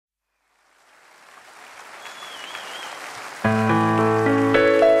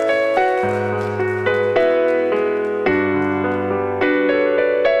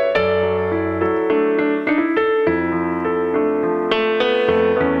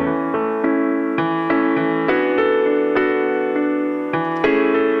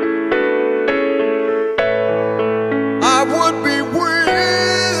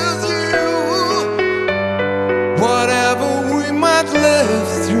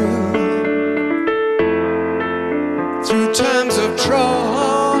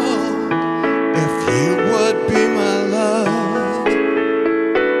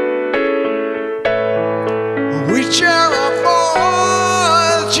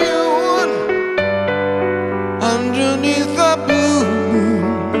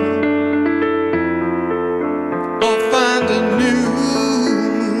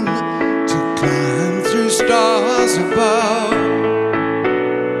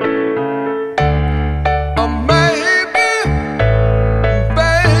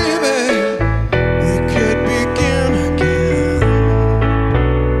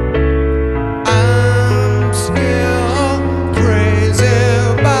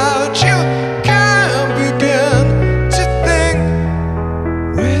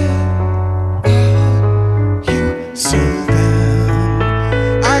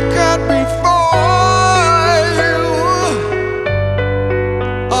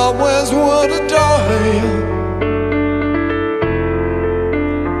always would adore you,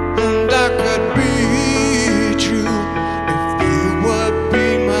 and I could be true if you would be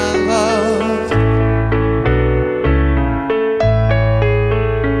my love.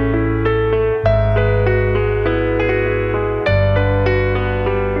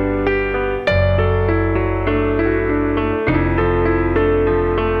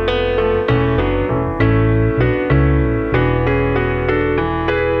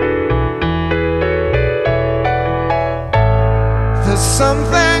 There's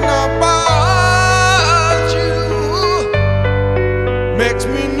something about you makes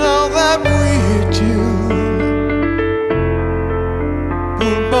me know that we're two,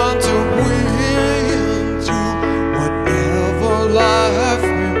 we're born to win through whatever life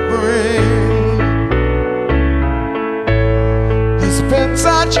may bring. It's been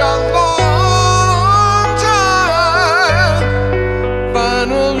such a long time,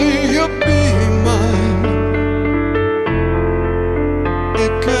 finally